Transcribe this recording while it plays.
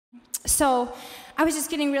So I was just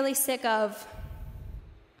getting really sick of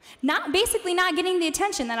basically not getting the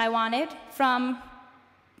attention that I wanted from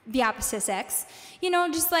the opposite sex. You know,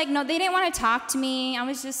 just like, no, they didn't want to talk to me. I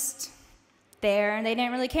was just there, and they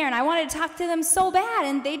didn't really care. And I wanted to talk to them so bad,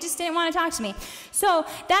 and they just didn't want to talk to me. So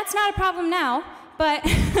that's not a problem now, but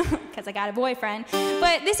because I got a boyfriend.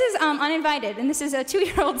 But this is Uninvited, and this is a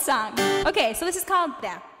 2-year-old song. Okay, so this is called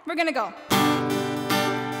that. We're gonna go.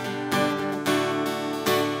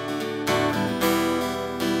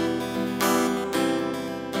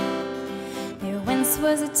 Once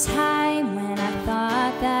was a time when I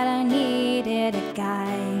thought that I needed a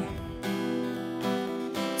guy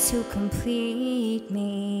to complete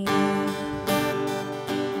me.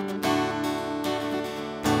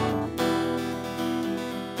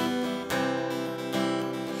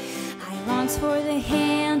 I longed for the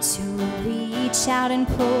hand to reach out and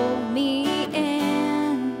pull me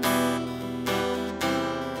in,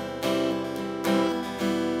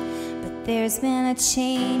 but there's been a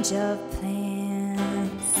change of plans.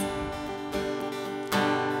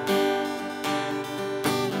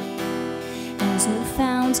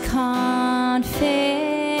 Newfound confidence.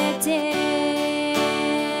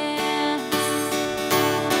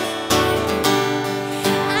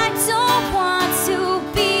 I don't want to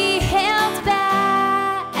be held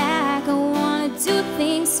back. I want to do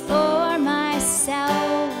things for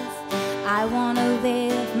myself. I want to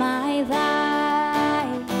live my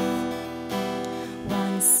life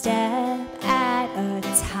one step at a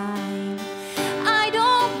time. I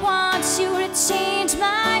don't want you to change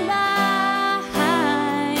my mind.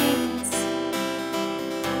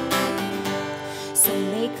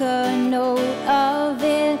 Make a note of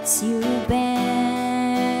it, you've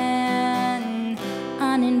been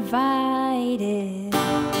uninvited.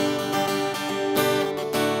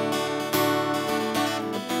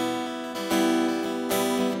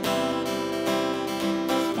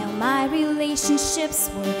 Now my relationships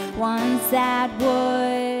were ones that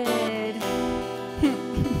would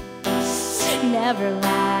never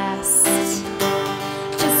last.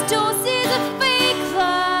 Just doses of fake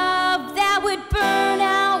love that would burn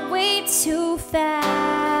out way too fast.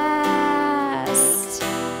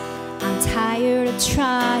 I'm tired of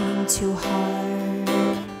trying too hard.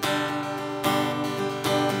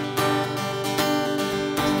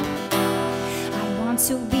 I want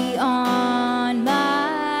to be on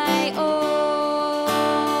my own,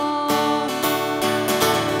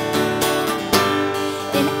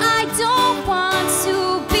 and I don't want to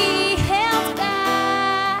be held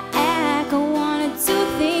back. I want to do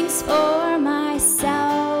things for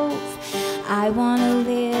myself. I want to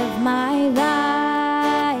live my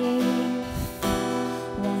life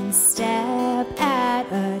one step at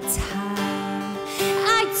a time.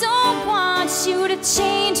 I don't want you to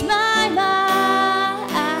change my mind.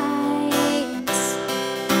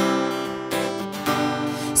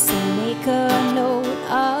 So make a note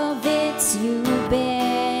of it, you've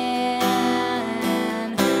been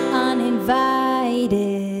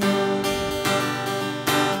uninvited.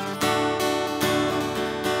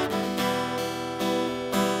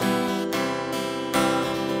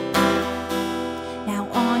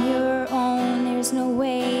 No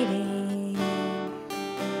waiting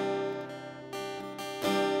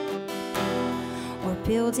or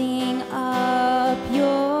building up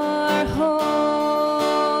your hopes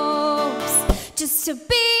just to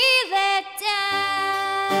be let down,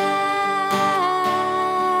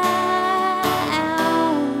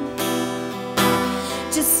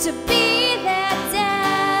 just to be let down.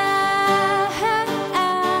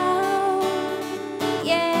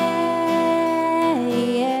 Yeah,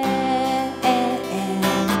 yeah.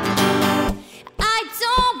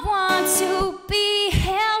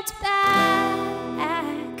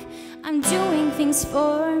 Things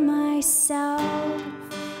for myself.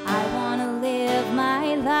 I want to live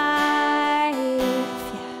my life,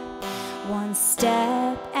 yeah, one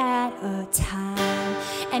step at a time.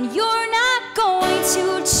 And you're not going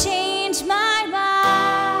to change my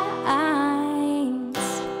mind.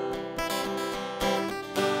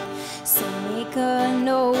 So make a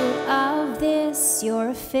note of this, you're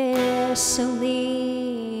officially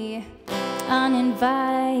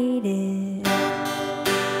uninvited.